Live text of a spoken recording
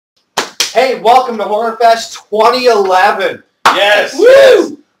Hey, welcome to Horror Fest 2011. Yes, Woo!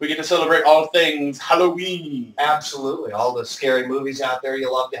 yes. We get to celebrate all things Halloween. Absolutely. All the scary movies out there you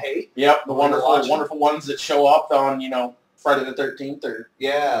love to hate. Yep, the wonderful ones that show up on, Friday the 13th or...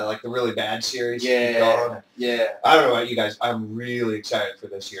 Yeah, like the really bad series. Yeah, yeah. I don't know about you guys. I'm really excited for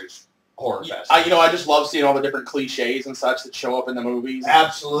this year's Horror Fest. I just love seeing all the different cliches and such that show up in the movies.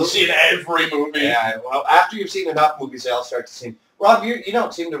 Absolutely. You see it in every movie. Yeah, well, after you've seen enough movies, they'll start to seem... Rob, you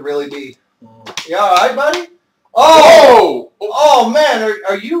don't seem to really be... You all right, buddy? Oh! Oh, man,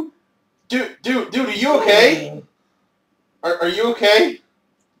 are you... Dude, are you okay? Are you okay?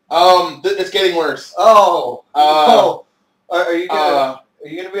 It's getting worse. Oh. Are you gonna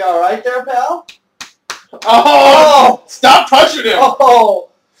be all right there, pal? Oh! Stop touching him!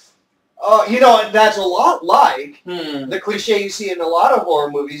 Oh, that's a lot like the cliche you see in a lot of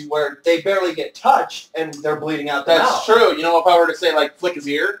horror movies where they barely get touched and they're bleeding out the mouth. That's true. If I were to say, like, flick his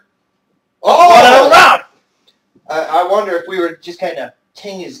ear. Oh! I wonder if we were just kind of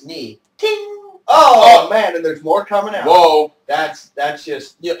ting his knee. Ting! Oh, man, and there's more coming out. Whoa. That's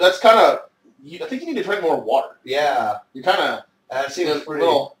just... Yeah, that's kind of... I think you need to drink more water. Yeah. You kind of... That seems pretty...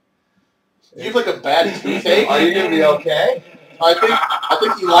 You have like a bad toothache. Are you going to be okay? I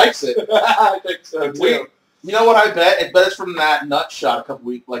think he likes it. I think so, too. You know what I bet? I bet it's from that nut shot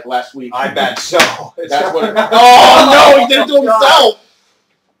last week. I bet so. That's what oh, no! He did it to himself!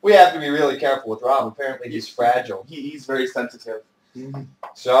 We have to be really careful with Rob. Apparently he's fragile. He's very sensitive.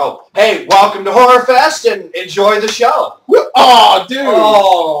 So, hey, welcome to Horror Fest and enjoy the show. Oh, dude!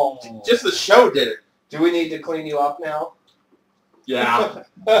 Oh. Just the show did it. Do we need to clean you up now? Yeah.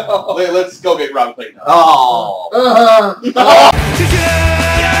 Let's go get Rob cleaned up. Oh.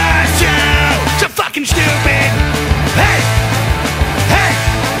 So fucking stupid! Hey! Hey!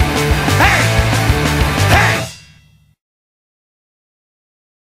 Hey! Hey!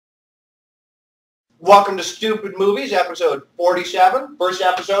 Welcome to Stoopid Movies, episode 47, first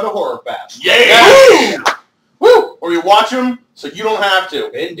episode of Horror Fest. Yeah! Woo! Or you watch them so you don't have to.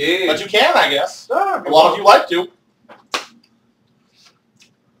 Indeed. But you can, I guess. A lot of you like to.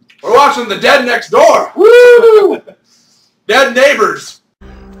 We're watching The Dead Next Door. Woo! Dead Neighbors.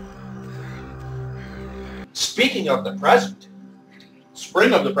 Speaking of the present.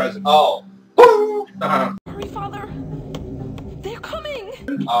 Spring of the present. Oh. Hurry, Father. They're coming.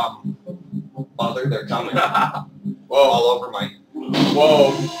 Mother, they're coming. Whoa. All over my...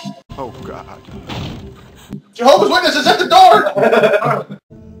 Whoa. Oh, God. Jehovah's Witnesses at the door!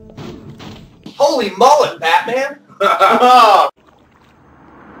 Holy mullet, Batman.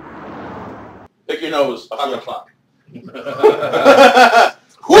 Pick your nose. I'm gonna fuck.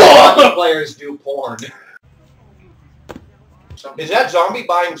 Hockey Players do porn. Is that zombie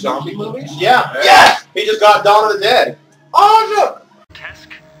buying zombie movies? Yeah. Yes! He just got Dawn of the Dead. Awesome!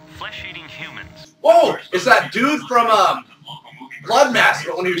 Grotesque, flesh-eating humans. Whoa! It's that dude from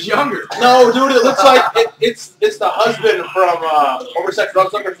Bloodmaster when he was younger. No, dude, it looks like it's the husband from Oversex Drug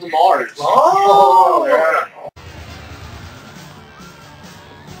Sucker from Mars. Oh! Yeah.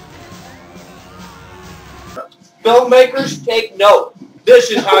 Filmmakers, take note. This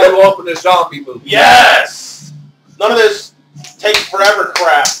is how you open a zombie movie. Yes! None of this takes forever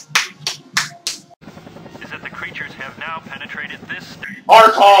crap. Is that the creatures have now penetrated this...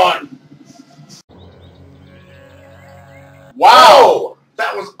 Archon! Wow!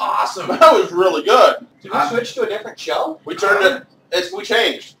 That was awesome. That was really good. Did we switch to a different show? We turned it... We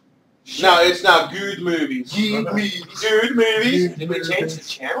changed. No, it's now Good Movies. Good movies. Good Movies. Did we change the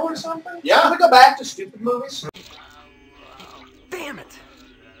channel or something? Yeah. Can we go back to Stupid Movies? Damn it!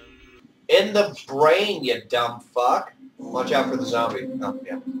 In the brain, you dumb fuck. Watch out for the zombie. Oh,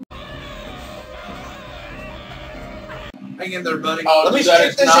 yeah. Hang in there, buddy. Oh, Let me that stick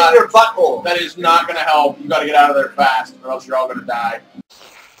is this not- in your butthole. That is not going to help. You got to get out of there fast, or else you're all going to die.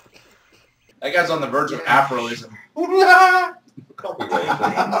 That guy's on the verge of Afroism. Damn,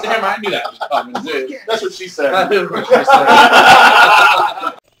 I knew that was coming, dude. That's what she said. That is what she said.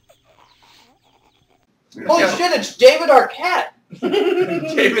 Holy shit, it's David Arquette.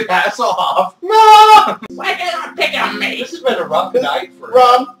 David Hasselhoff. No! Why can't I pick on me? This has been a rough night for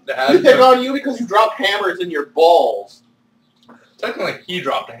Rob, we pick on you because you drop hammers in your balls. Technically, he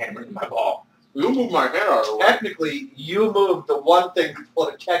dropped a hammer in my ball. You move my hair out of the way. Technically, you moved the one thing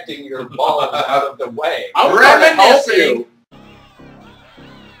protecting your balls out of the way. I was trying to help you.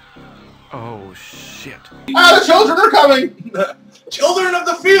 Oh, shit. Ah, the children are coming! Children of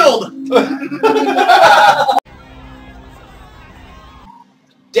the field!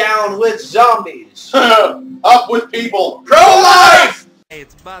 Down with zombies. Up with people. Pro-life! Hey,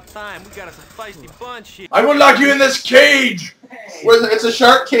 it's about time. We got us a feisty bunch here. I will lock you in this cage! It's a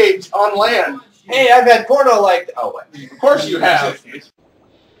shark cage on land. Hey, I've had porno like... Oh, wait. Of course you have.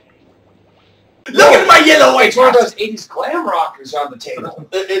 Look at my yellow white It's one of those 80s glam rockers on the table.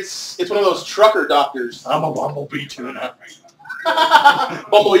 It's one of those trucker doctors. I'm a bumblebee tuna.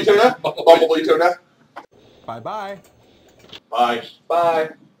 Bumblebee tuna? Bumblebee tuna? Bye-bye. Bye. Bye.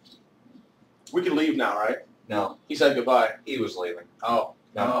 We can leave now, right? No, He said goodbye. he was leaving. Oh.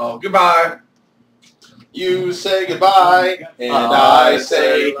 Oh, goodbye. You say goodbye, and I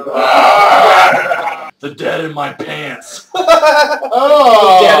say goodbye. The dead in my pants.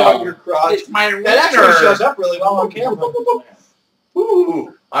 oh. Dead on your crotch. It's my That actually shows up really well on camera.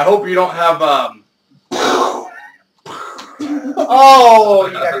 Ooh. I hope you don't have Oh,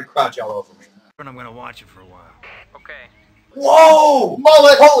 you got your crotch all over me. And I'm gonna watch it for a while. Okay. Whoa!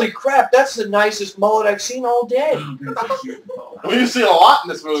 Mullet! Holy crap, that's the nicest mullet I've seen all day. We've seen a lot in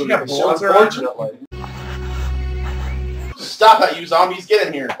this movie. Yeah, Unfortunately. Stop that, you zombies. Get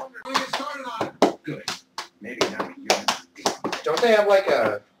in here. Good. Maybe now you. Don't they have like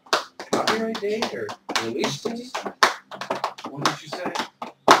a copyright date or release date? What did you say?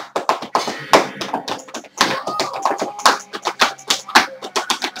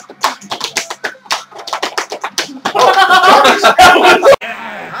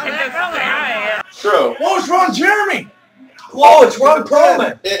 True. What's wrong, Jeremy? Whoa, it's Ron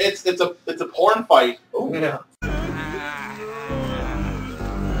Perlman. It's a porn fight. Oh, Yeah.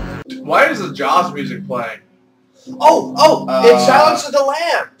 Why is the Jaws music playing? It's Silence of the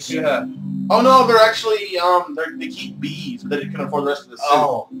Lambs. Yeah. Oh no, they're actually they keep bees, but they can afford the rest of the suit.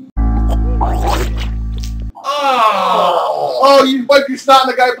 Oh. Oh, you wiped your snot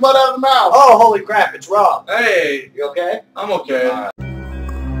and the guy blood out of the mouth. Oh, holy crap, it's Rob. Hey, You okay? I'm okay.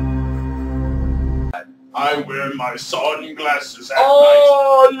 I wear my sunglasses at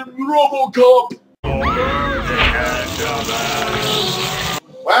Oh, Robocop!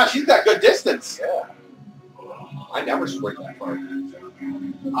 Wow, she's got good distance. Yeah. I never sprayed that far.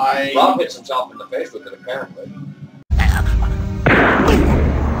 I Rob hits himself in the face with it, apparently.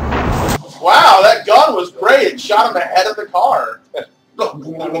 Wow, that gun was great. It shot him ahead of the car.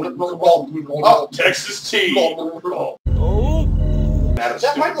 Oh, Texas tea. Is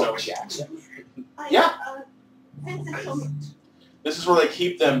that Michael Jackson? Yeah. This is where they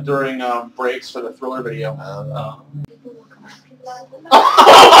keep them during breaks for the Thriller video.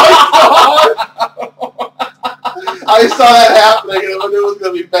 I saw that happening and I knew it was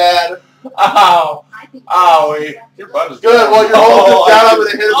going to be bad. Ow. Owie. Your butt is Good, well, you're holding it down and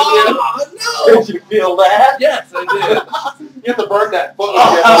it hit it again. Oh, no! Did you feel that? Yes, I did. You have to burn that foot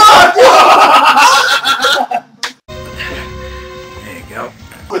There you go.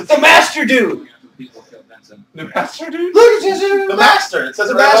 With the master dude! The master dude? Look at his dude! The master. It says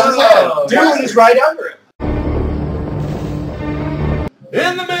it The right on his master head. dude is right under him.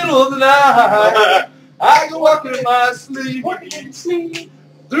 In the middle of the night, I go walking in my sleep.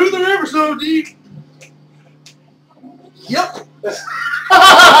 Through the river so deep. Yep.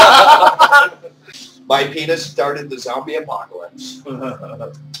 My penis started the zombie apocalypse.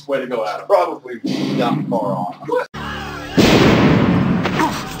 Way to go, Adam. Probably not far off.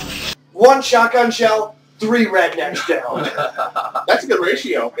 1 shotgun shell, 3 rednecks down. That's a good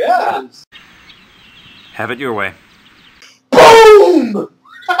ratio. Yeah. Have it your way. Boom!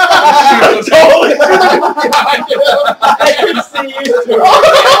 I can see you too.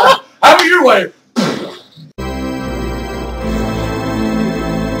 Have it your way.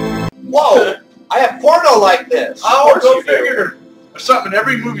 Whoa! I have porno like this. Oh, Of go course you do. figure. There's something in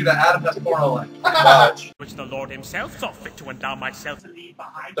every movie that Adam has porno like. Which the Lord himself saw fit to endow myself and leave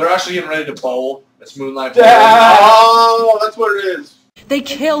behind. They're actually getting ready to bowl. It's Moonlight. Oh, that's what it is. They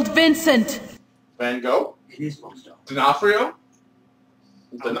killed Vincent. Van Gogh? D'Onofrio?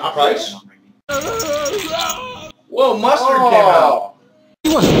 Price? Whoa, Mustard came out.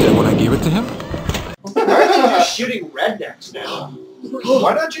 He wasn't dead when I gave it to him. Why are you just shooting rednecks now?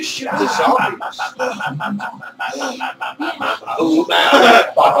 Why not just shoot the zombies?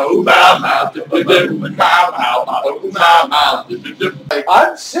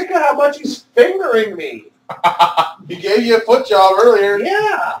 I'm sick of how much he's fingering me. He gave you a foot job earlier.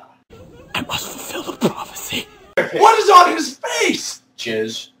 Yeah. I must fulfill the prophecy. What is on his face?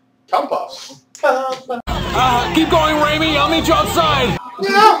 Jizz. Cum puffs. Keep going, Raimi. I'll meet you outside.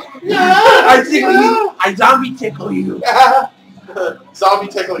 I tickle you. I zombie tickle you.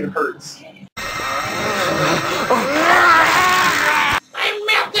 Zombie tickling hurts. I'm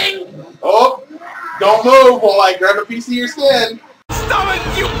melting. Oh, don't move while I grab a piece of your skin. Stop it,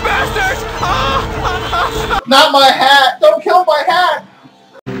 you bastards! Not my hat. Don't kill my hat.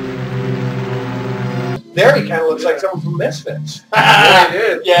 There he kind of looks like someone from Misfits. Yeah, he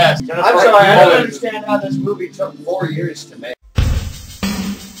did. Yes. I'm sorry, I don't understand how this movie took 4 years to make.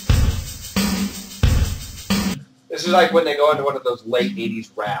 This is like when they go into one of those late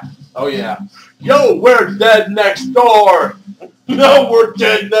 80s rap. Oh, yeah. Yo, we're dead next door. No, we're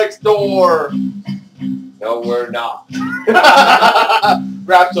dead next door. No, we're not.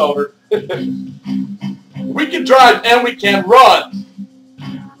 Rap's over. We can drive and we can run.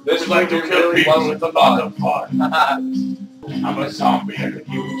 This is like like to it kill really people wasn't with a lot of fun. I'm a zombie. I can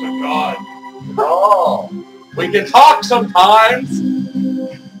use a gun. Oh, We can talk sometimes.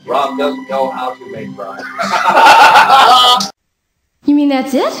 Rob doesn't know how to make rhymes. You mean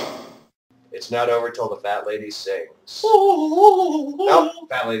that's it? It's not over till the fat lady sings. Nope,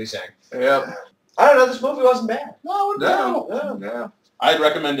 fat lady sang. Yep. I don't know, this movie wasn't bad. No. I'd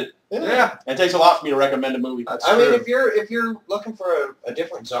recommend it. Yeah. It takes a lot for me to recommend a movie. I mean, if you're looking for a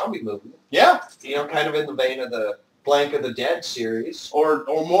different zombie movie, Yeah. you know, kind of in the vein of the Blank of the Dead series. Or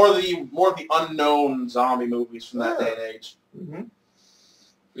more of the unknown zombie movies from that day and age. Mm-hmm.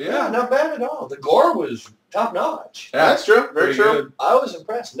 Yeah, not bad at all. The gore was top notch. Yeah, that's true. Very true. Good. I was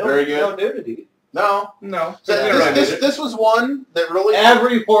impressed. No, Very good. No nudity. No. This was one that really...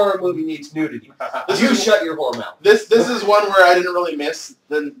 Every horror movie needs nudity. You shut your whore mouth. This is one where I didn't really miss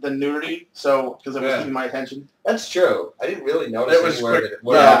the nudity, so because it was keeping my attention. That's true. I didn't really notice It was anywhere quick. that it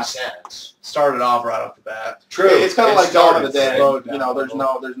would make sense. Started off right off the bat. True. It's kind of like Dawn of the Dead. Right. You know, there's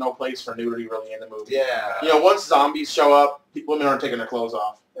no place for nudity really in the movie. Yeah. You know, once zombies show up, women aren't taking their clothes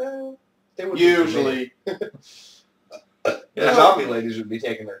off. They would Usually. The zombie ladies would be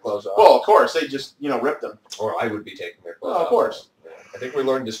taking their clothes off. Well, of course, they just, rip them. Or I would be taking their clothes Of off. course. Yeah. I think we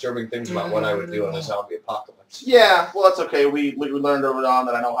learned disturbing things about what I would do in a zombie apocalypse. Yeah, well, that's okay. We learned early on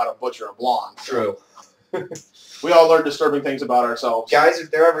that I know how to butcher a blonde. True. We all learned disturbing things about ourselves. Guys, if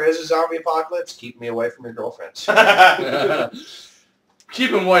there ever is a zombie apocalypse, keep me away from your girlfriends.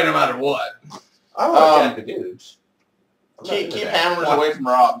 Keep him away no matter what. I don't want to attack the dudes. Keep hammers away from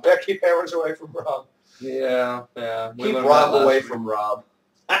Rob. Yeah, keep hammers away from Rob. Yeah. Keep Rob away from Rob.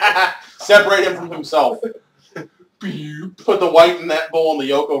 Separate him from himself. Put the white in that bowl and the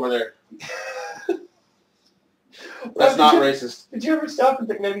yolk over there. That's not racist. Did you ever stop and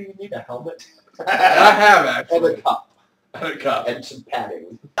think maybe you need a helmet? I have And a actually. cup. And some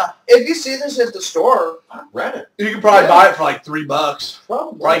padding. If you see this at the store, rent it. You could probably buy it for like $3.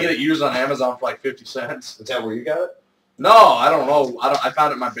 Probably. Probably get it used on Amazon for like 50 cents. Is that where you got it? No, I don't know. I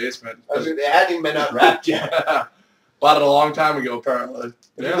found it in my basement. It hadn't even been unwrapped yet. Bought it a long time ago, apparently.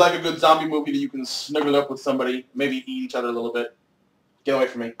 If you like a good zombie movie that you can snuggle up with somebody, maybe eat each other a little bit, get away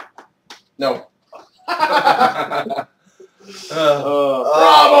from me. No.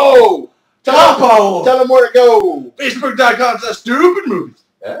 Bravo! Topo! Tell them where to go. Facebook.com/Stoopid Movie.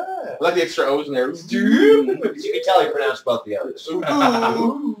 Yeah. I like the extra O's in there. Stupid. You can tell he pronounced both the others.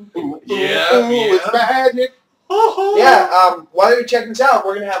 Yeah. It's magic. Yeah, while you're checking this out,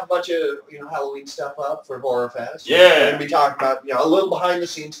 we're going to have a bunch of, Halloween stuff up for Horror Fest. Yeah. We're going to be talking about, a little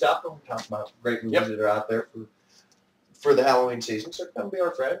behind-the-scenes stuff. We're talking about great movies that are out there for the Halloween season. So come be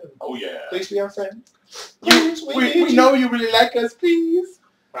our friend. Oh, yeah. Please be our friend. We know you really like us, please.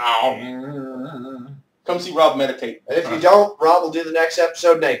 Come see Rob meditate. And if you don't, Rob will do the next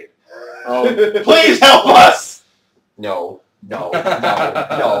episode naked. Oh, please help us. No.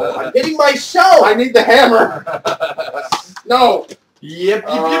 I'm hitting myself. I need the hammer. No. Yep.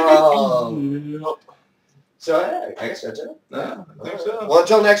 So, hey, I guess that's it. I think so. Well,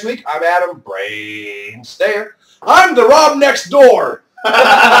 until next week, I'm Adam Brain Stayer. I'm the Rob next door.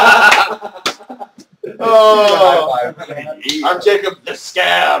 Oh, I'm Jacob the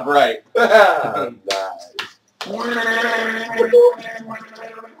Scab, right. Nice.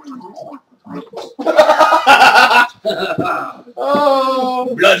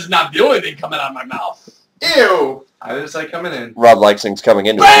 Oh, Blood's not the only thing coming out of my mouth. ew. I just like coming in. Rob likes things coming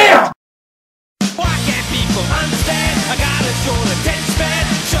into Bam! Why can't people understand? I got a short attention span.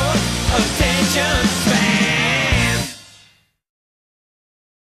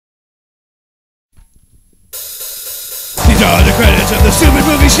 These are the credits of the Stoopid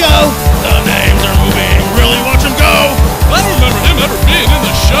Movie Show. The names are moving, really watch them go. I don't remember him ever being in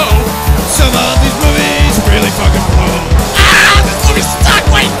the show. Some of these movies really fucking blow. Ah, this movie sucked,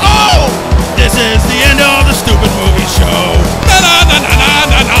 wait, oh! This is the end of the Stoopid Movie Show. Na na na na na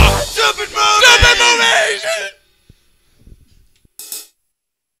na na. Stoopid Movie! Stoopid Movie!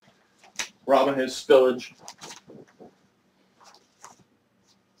 Robin has spillage.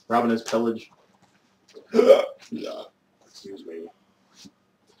 Robin has pillage. Yeah. Excuse me.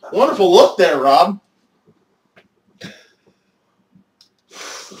 Wonderful look there, Rob.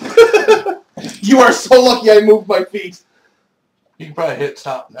 You are so lucky I moved my feet. You can probably hit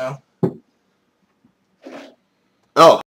stop now. Oh.